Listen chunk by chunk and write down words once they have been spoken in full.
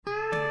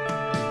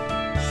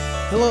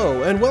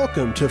Hello and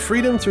welcome to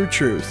Freedom Through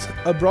Truth,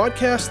 a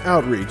broadcast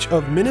outreach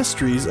of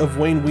Ministries of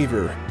Wayne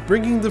Weaver,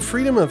 bringing the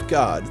freedom of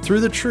God through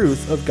the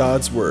truth of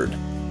God's Word.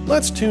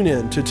 Let's tune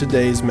in to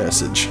today's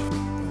message.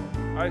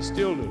 I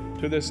still do.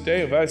 To this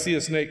day, if I see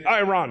a snake,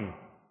 I run.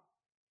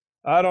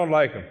 I don't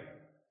like him.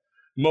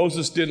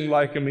 Moses didn't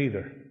like him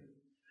either.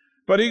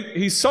 But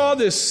he saw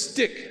this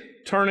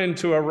stick turn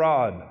into a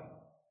rod,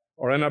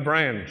 or in a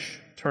branch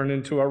turn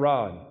into a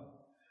rod.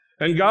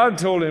 And God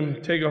told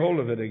him, take a hold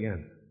of it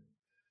again.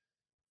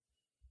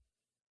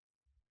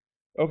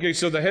 Okay,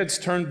 so the head's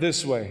turned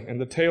this way and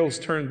the tail's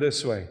turned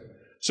this way.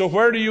 So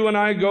where do you and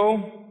I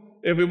go?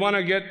 If we want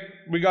to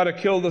we got to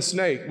kill the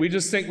snake. We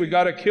just think we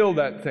got to kill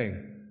that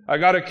thing. I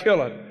got to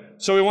kill it.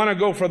 So we want to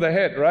go for the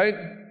head, right?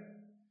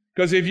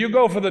 Because if you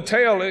go for the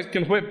tail, it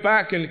can whip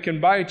back and it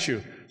can bite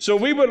you. So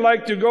we would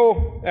like to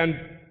go and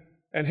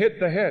hit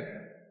the head.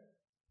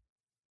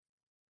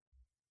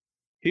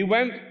 He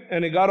went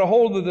and he got a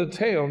hold of the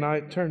tail. Now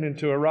it turned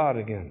into a rod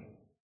again.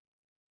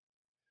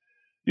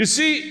 You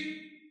see,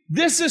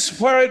 this is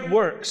where it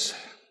works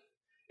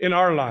in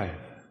our life.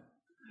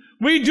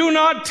 We do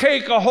not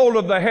take a hold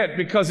of the head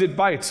because it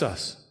bites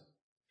us.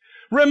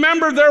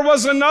 Remember, there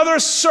was another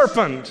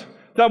serpent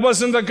that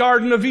was in the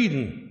Garden of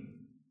Eden.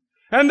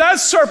 And that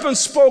serpent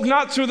spoke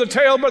not through the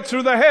tail but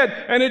through the head,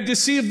 and it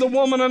deceived the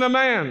woman and the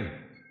man.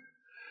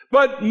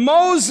 But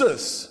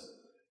Moses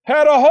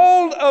had a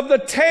hold of the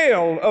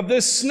tail of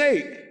this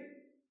snake.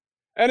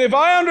 And if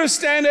I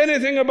understand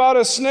anything about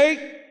a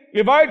snake,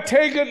 if I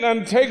take it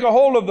and take a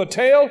hold of the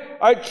tail,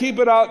 I'd keep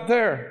it out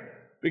there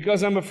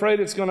because I'm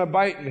afraid it's going to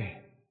bite me.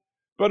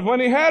 But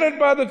when he had it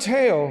by the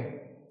tail,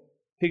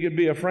 he could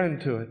be a friend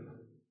to it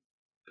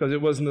because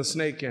it wasn't a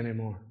snake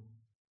anymore.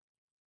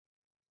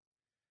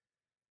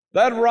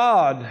 That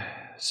rod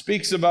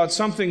speaks about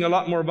something that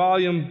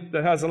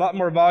has a lot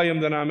more volume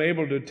than I'm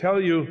able to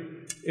tell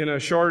you in a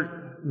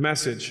short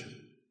message.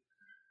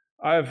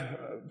 I've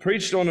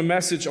preached on a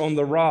message on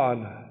the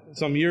rod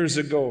some years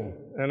ago,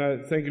 and I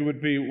think it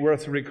would be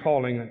worth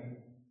recalling it.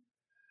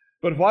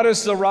 But what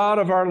is the rod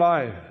of our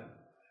life?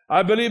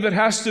 I believe it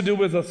has to do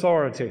with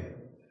authority.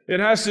 It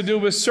has to do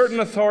with certain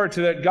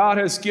authority that God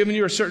has given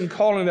you, or certain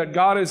calling that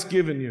God has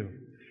given you.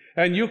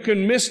 And you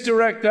can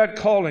misdirect that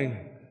calling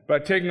by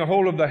taking a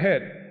hold of the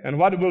head. And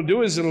what it will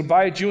do is it'll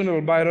bite you and it'll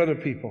bite other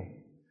people.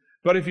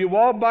 But if you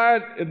walk by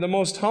it in the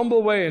most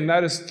humble way, and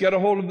that is get a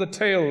hold of the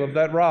tail of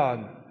that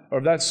rod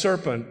or that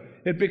serpent,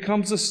 it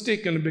becomes a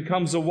stick and it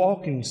becomes a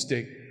walking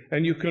stick.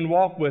 And you can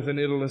walk with it, and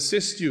it'll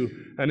assist you,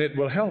 and it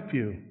will help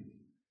you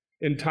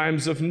in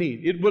times of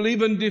need. It will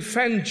even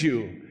defend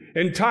you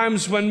in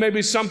times when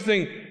maybe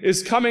something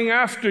is coming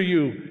after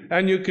you,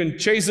 and you can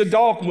chase a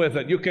dog with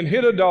it. You can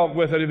hit a dog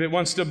with it if it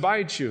wants to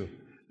bite you.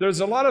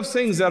 There's a lot of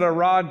things that a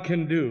rod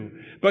can do,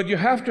 but you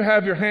have to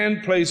have your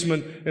hand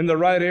placement in the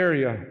right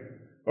area,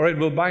 or it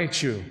will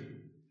bite you.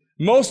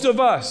 Most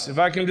of us, if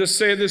I can just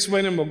say it this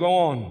way, and we'll go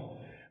on.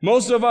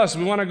 Most of us,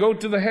 we want to go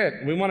to the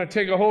head. We want to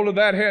take a hold of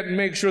that head and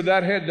make sure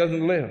that head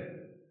doesn't live.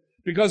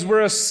 Because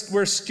we're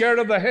scared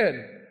of the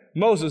head.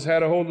 Moses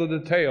had a hold of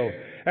the tail.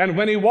 And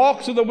when he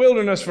walked through the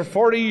wilderness for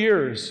 40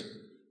 years,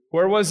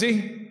 where was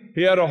he?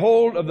 He had a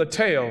hold of the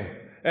tail.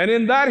 And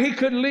in that he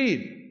could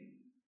lead.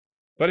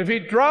 But if he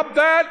dropped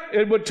that,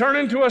 it would turn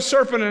into a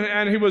serpent,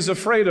 and he was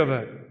afraid of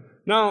it.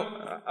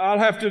 Now, I'll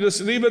have to just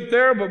leave it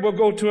there, but we'll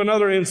go to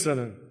another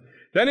incident.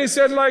 Then he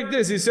said like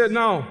this, he said,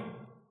 now,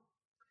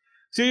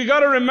 see, you got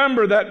to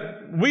remember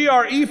that we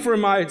are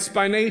Ephraimites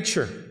by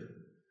nature.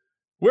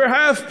 We're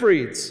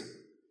half-breeds.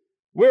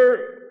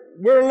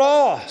 We're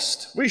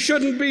lost. We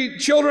shouldn't be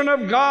children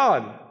of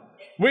God.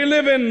 We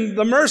live in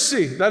the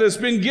mercy that has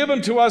been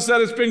given to us,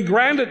 that has been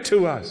granted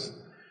to us.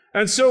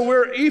 And so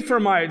we're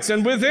Ephraimites,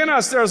 and within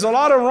us there's a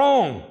lot of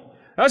wrong.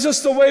 That's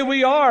just the way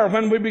we are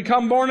when we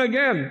become born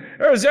again.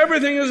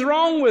 Everything is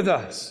wrong with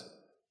us.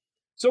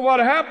 So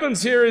what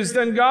happens here is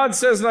then God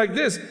says like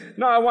this.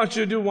 Now I want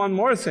you to do one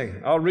more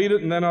thing. I'll read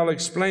it and then I'll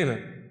explain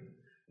it.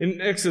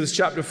 In Exodus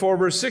chapter 4,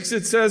 verse 6,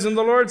 it says, And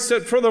the Lord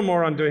said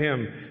furthermore unto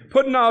him,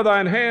 Put now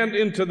thine hand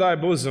into thy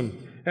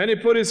bosom. And he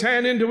put his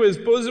hand into his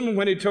bosom, and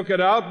when he took it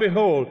out,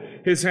 behold,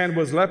 his hand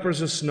was leprous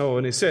as snow.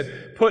 And he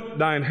said, Put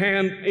thine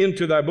hand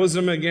into thy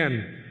bosom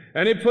again.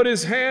 And he put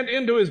his hand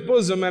into his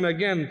bosom, and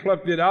again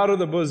plucked it out of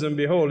the bosom.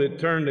 Behold, it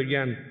turned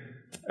again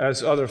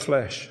as other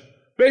flesh.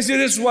 Basically,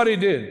 this is what he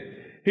did.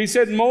 He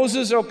said,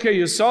 Moses, okay,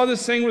 you saw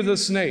this thing with the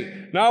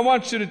snake. Now I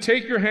want you to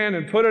take your hand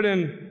and put it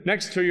in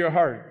next to your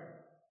heart.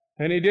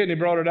 And he did, and he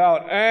brought it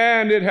out,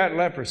 and it had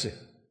leprosy.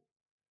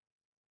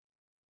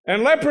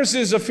 And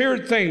leprosy is a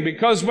feared thing,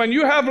 because when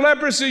you have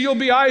leprosy, you'll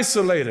be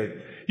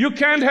isolated. You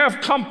can't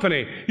have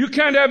company. You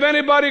can't have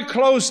anybody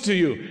close to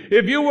you.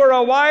 If you were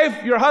a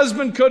wife, your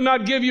husband could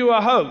not give you a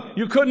hug.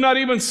 You could not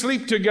even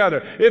sleep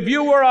together. If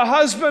you were a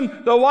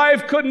husband, the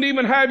wife couldn't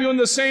even have you in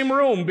the same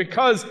room,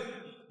 because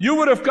you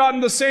would have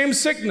gotten the same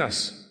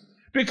sickness.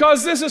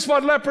 Because this is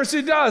what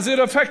leprosy does. It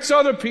affects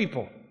other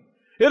people.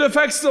 It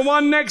affects the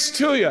one next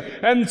to you.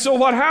 And so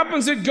what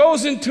happens, it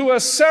goes into a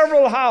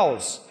several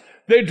house.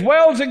 They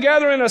dwell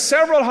together in a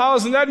several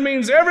house, and that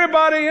means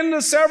everybody in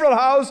the several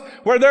house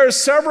where there's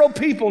several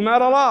people,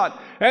 not a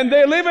lot. And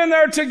they live in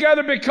there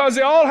together because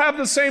they all have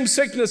the same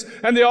sickness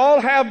and they all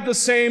have the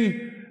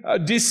same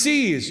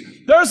disease.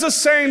 There's a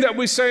saying that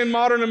we say in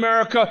modern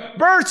America,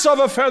 birds of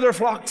a feather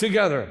flock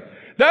together.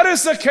 That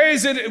is the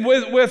case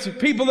with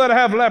people that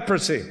have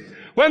leprosy.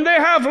 When they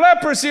have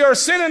leprosy or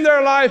sin in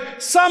their life,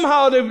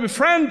 somehow they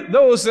befriend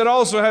those that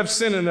also have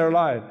sin in their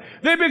life.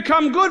 They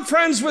become good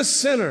friends with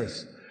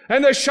sinners,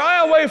 and they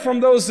shy away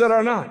from those that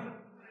are not.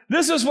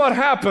 This is what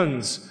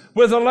happens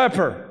with a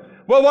leper.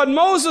 Well, what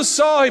Moses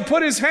saw, he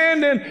put his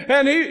hand in,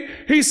 and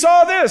he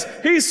saw this.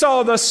 He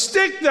saw the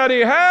stick that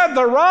he had,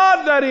 the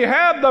rod that he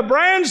had, the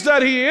branch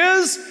that he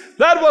is.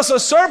 That was a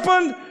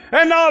serpent,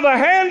 and now the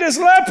hand is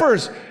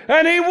lepers.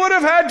 And he would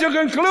have had to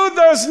conclude,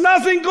 there's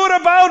nothing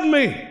good about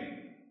me.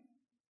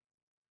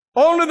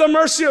 Only the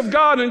mercy of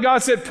God. And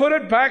God said, put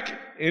it back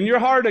in your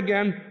heart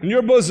again, in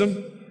your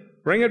bosom.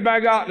 Bring it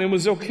back out, and it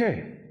was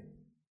okay.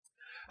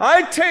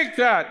 I take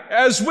that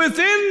as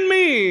within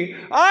me,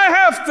 I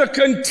have the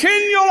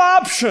continual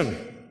option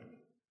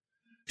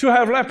to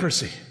have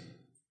leprosy.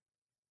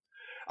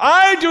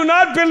 I do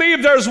not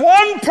believe there's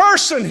one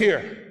person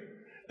here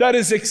that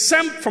is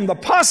exempt from the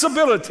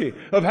possibility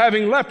of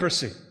having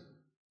leprosy.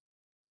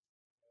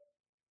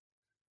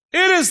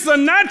 It is the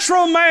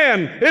natural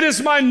man, it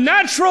is my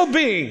natural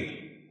being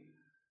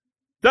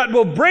that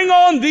will bring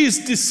on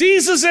these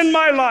diseases in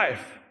my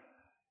life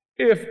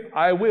if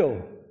I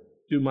will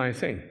do my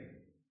thing.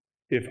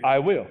 If I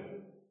will,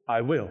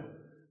 I will,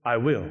 I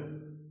will,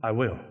 I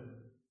will.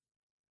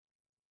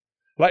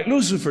 Like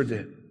Lucifer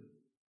did.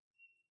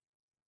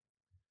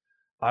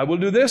 I will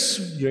do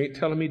this, you ain't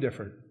telling me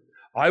different.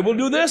 I will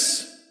do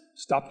this,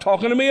 stop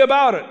talking to me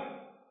about it.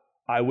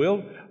 I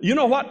will. You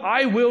know what?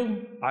 I will,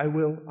 I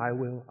will, I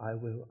will, I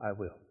will, I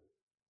will.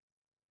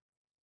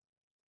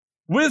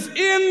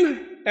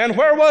 Within, and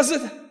where was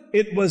it?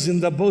 It was in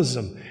the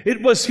bosom.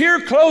 It was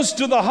here close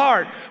to the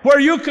heart, where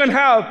you can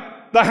have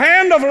the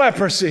hand of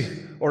leprosy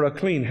or a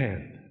clean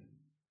hand.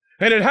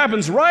 And it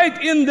happens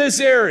right in this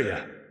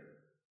area.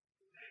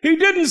 He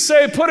didn't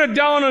say put it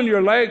down on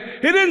your leg.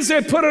 He didn't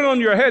say put it on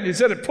your head. He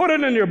said put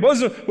it in your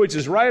bosom, which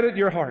is right at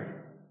your heart.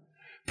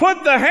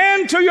 Put the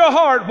hand to your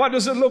heart. What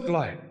does it look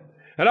like?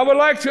 And I would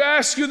like to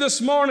ask you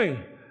this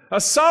morning a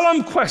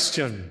solemn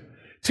question.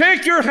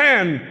 Take your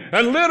hand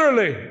and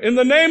literally, in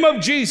the name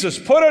of Jesus,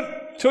 put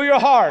it to your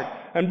heart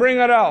and bring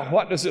it out.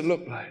 What does it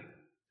look like?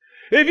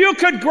 If you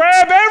could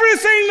grab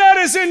everything that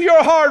is in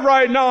your heart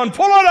right now and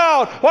pull it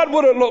out, what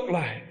would it look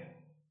like?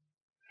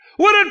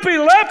 Would it be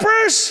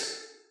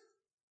lepers?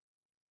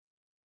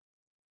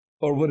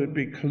 Or would it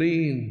be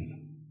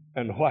clean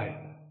and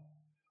white,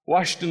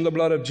 washed in the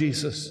blood of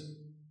Jesus,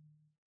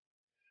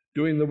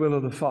 doing the will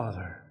of the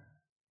Father?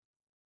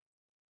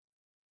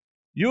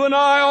 You and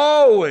I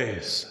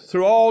always,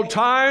 through all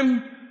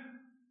time,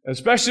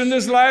 especially in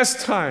this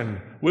last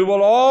time, we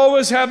will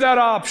always have that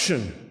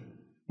option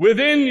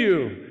within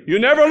you. You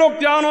never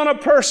look down on a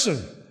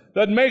person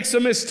that makes a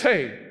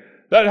mistake,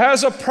 that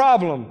has a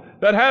problem,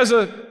 that has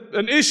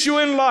an issue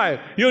in life.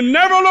 You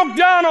never look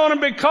down on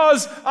him,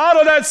 because out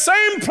of that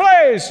same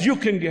place you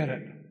can get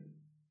it.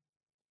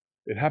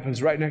 It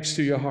happens right next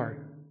to your heart.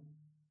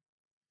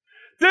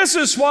 This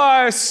is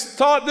why I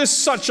thought this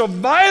such a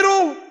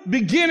vital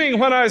beginning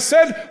when I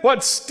said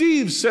what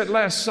Steve said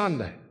last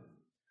Sunday.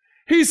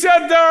 He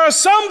said there are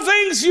some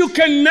things you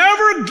can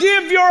never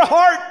give your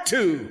heart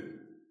to.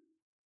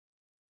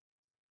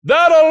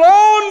 That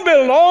alone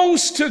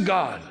belongs to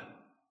God.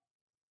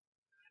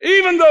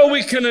 Even though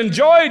we can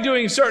enjoy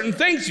doing certain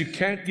things, you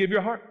can't give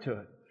your heart to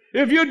it.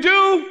 If you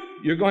do,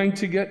 you're going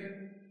to get,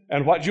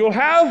 and what you'll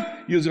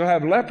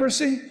have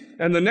leprosy,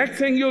 and the next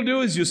thing you'll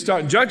do is you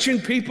start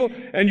judging people,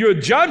 and you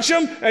judge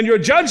them, and your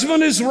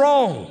judgment is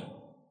wrong.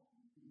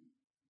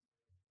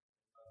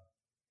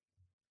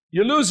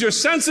 You lose your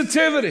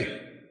sensitivity.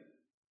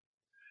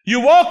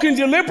 You walk in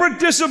deliberate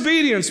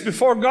disobedience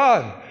before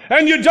God,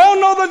 and you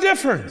don't know the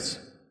difference.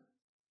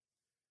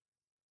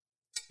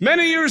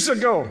 Many years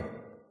ago,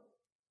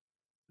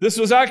 this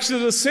was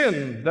actually the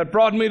sin that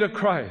brought me to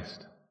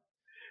Christ.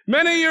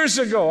 Many years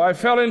ago, I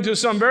fell into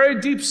some very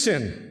deep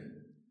sin.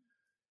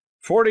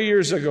 40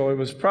 years ago, it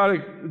was probably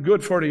a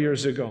good 40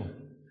 years ago,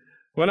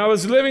 when I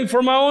was living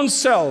for my own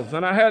self,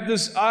 and I had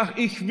this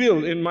ich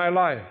will in my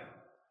life.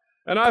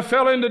 And I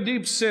fell into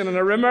deep sin. And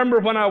I remember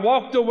when I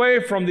walked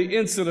away from the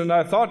incident,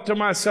 I thought to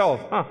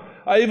myself,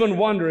 I even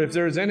wonder if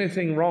there's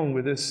anything wrong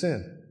with this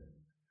sin.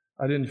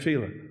 I didn't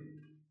feel it.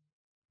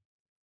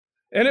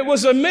 And it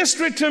was a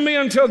mystery to me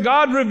until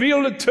God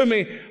revealed it to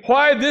me,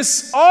 why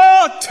this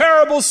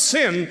terrible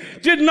sin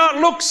did not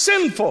look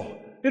sinful.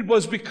 It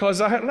was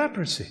because I had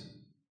leprosy.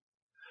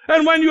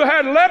 And when you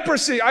had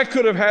leprosy, I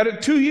could have had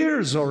it 2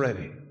 years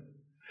already.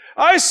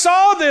 I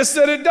saw this,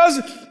 that it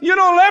doesn't,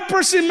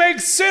 leprosy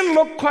makes sin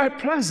look quite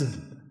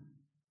pleasant.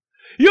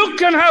 You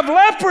can have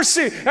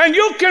leprosy and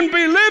you can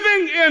be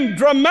living in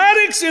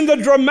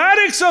the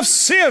dramatics of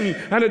sin,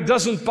 and it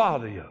doesn't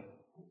bother you.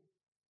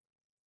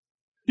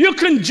 You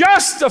can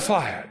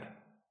justify it.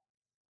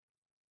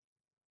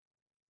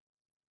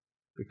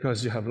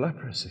 because you have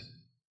leprosy.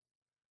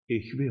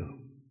 Ich will.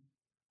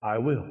 I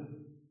will.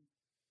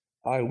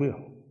 I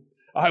will.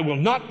 I will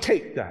not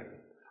take that.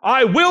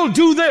 I will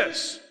do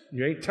this.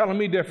 You ain't telling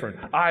me different.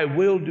 I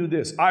will do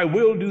this. I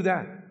will do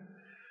that.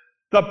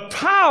 The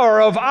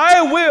power of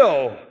I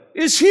will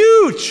is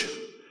huge.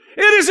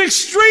 It is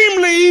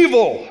extremely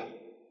evil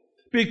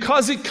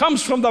because it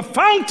comes from the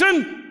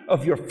fountain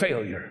of your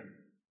failure.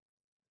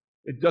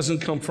 It doesn't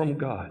come from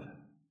God.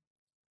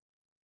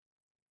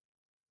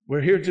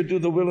 We're here to do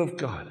the will of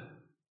God.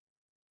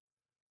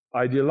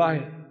 I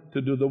delight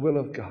to do the will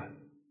of God.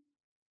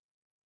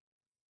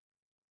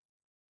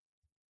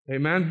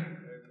 Amen?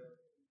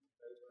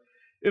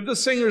 If the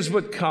singers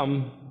would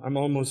come, I'm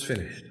almost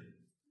finished.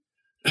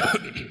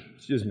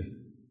 Excuse me.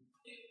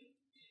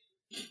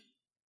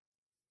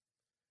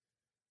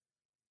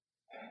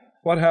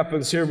 What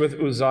happens here with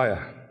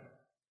Uzziah?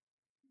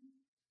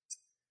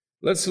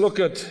 Let's look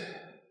at,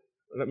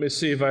 let me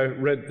see if I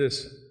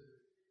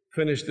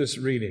finished this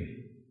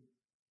reading.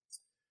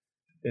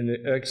 In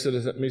the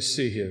Exodus, let me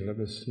see here. Let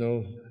us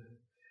know.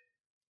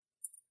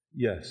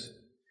 Yes.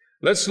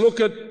 Let's look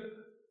at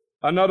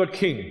another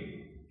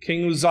king,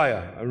 King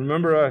Uzziah. I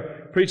remember I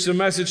preached a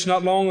message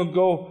not long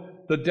ago,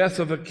 the death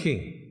of a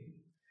king.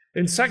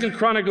 In 2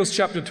 Chronicles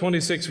chapter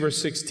 26, verse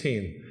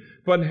 16,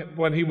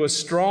 when he was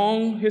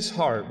strong, his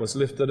heart was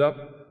lifted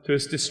up to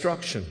his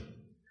destruction.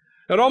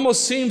 It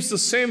almost seems the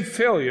same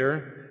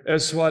failure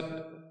as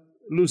what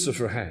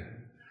Lucifer had.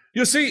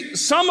 You see,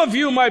 some of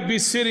you might be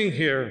sitting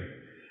here,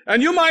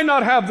 and you might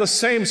not have the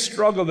same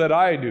struggle that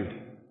I do.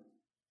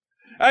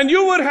 And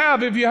you would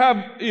have, if you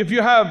have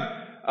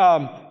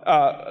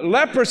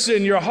leprosy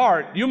in your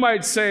heart, you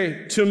might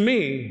say to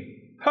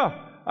me,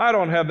 I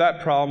don't have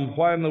that problem.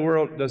 Why in the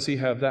world does he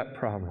have that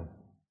problem?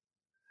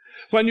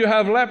 When you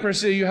have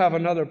leprosy, you have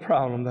another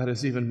problem that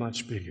is even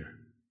much bigger.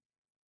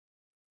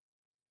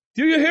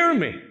 Do you hear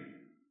me?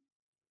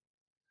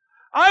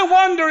 I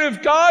wonder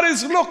if God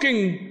is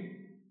looking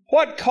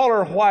what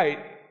color white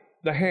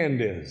the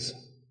hand is.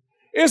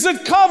 Is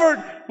it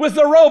covered with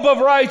the robe of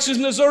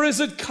righteousness, or is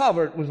it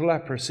covered with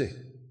leprosy?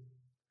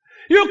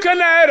 You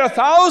can add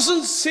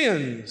 1,000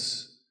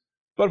 sins,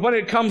 but when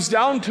it comes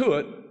down to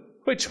it,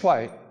 which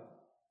white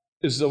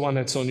is the one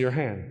that's on your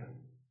hand?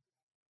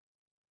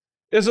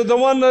 Is it the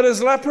one that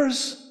is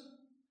leprous?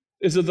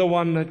 Is it the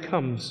one that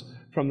comes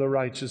from the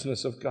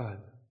righteousness of God?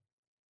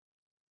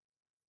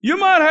 You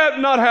might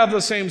not have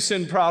the same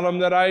sin problem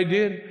that I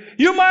did.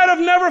 You might have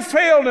never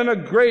failed in a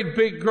great,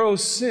 big,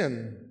 gross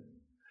sin.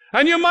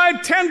 And you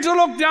might tend to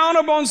look down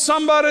upon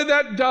somebody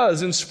that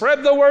does and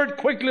spread the word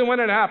quickly when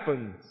it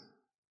happens.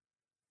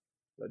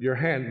 But your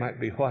hand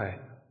might be white,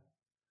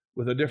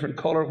 with a different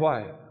color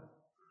white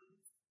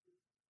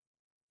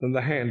than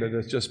the hand that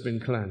has just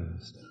been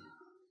cleansed.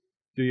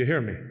 Do you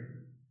hear me?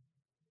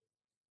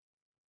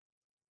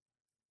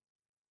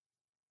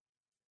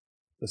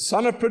 The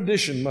son of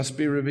perdition must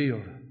be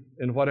revealed.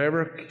 In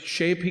whatever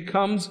shape he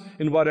comes,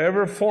 in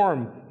whatever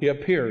form he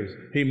appears,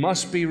 he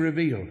must be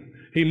revealed.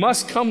 He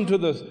must come to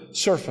the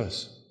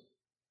surface.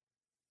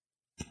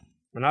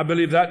 And I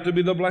believe that to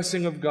be the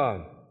blessing of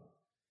God.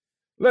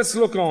 Let's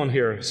look on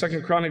here.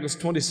 2 Chronicles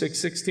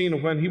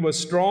 26:16. When he was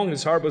strong,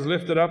 his heart was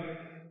lifted up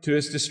to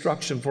his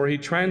destruction, for he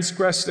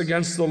transgressed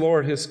against the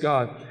Lord his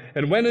God,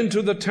 and went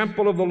into the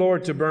temple of the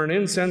Lord to burn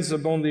incense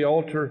upon the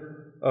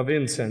altar of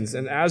incense.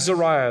 And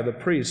Azariah the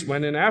priest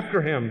went in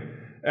after him,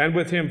 and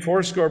with him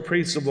 80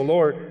 priests of the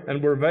Lord,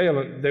 and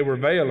they were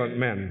valiant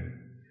men.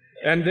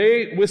 And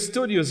they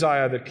withstood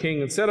Uzziah the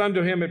king, and said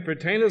unto him, It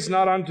pertaineth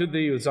not unto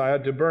thee, Uzziah,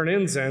 to burn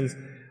incense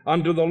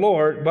unto the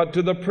Lord, but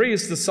to the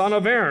priests, the son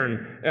of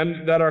Aaron,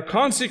 and that are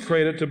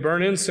consecrated to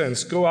burn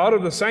incense. Go out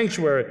of the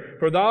sanctuary,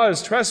 for thou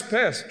hast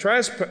trespassed,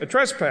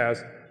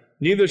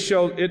 neither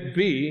shall it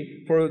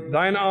be for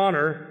thine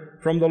honor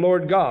from the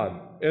Lord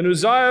God. And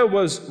Uzziah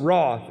was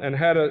wroth, and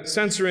had a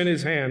censer in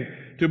his hand,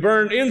 to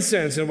burn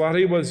incense, and while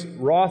he was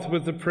wroth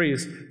with the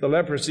priest, the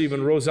leprosy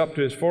even rose up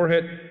to his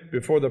forehead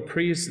before the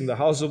priest in the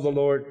house of the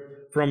Lord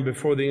from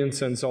before the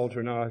incense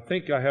altar. Now, I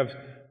think I have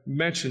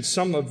mentioned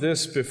some of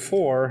this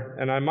before,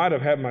 and I might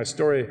have had my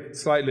story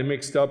slightly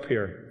mixed up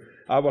here.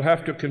 I will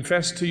have to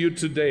confess to you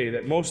today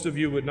that most of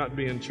you would not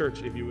be in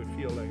church if you would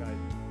feel like I did.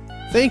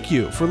 Thank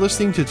you for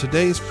listening to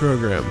today's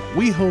program.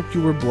 We hope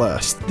you were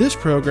blessed. This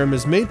program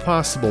is made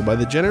possible by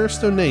the generous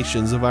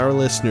donations of our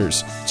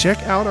listeners. Check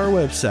out our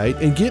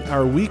website and get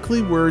our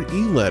weekly word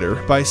e-letter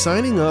by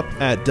signing up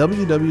at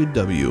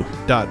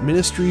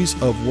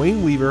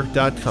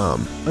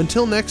www.ministriesofwayneweaver.com.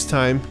 Until next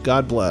time,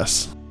 God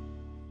bless.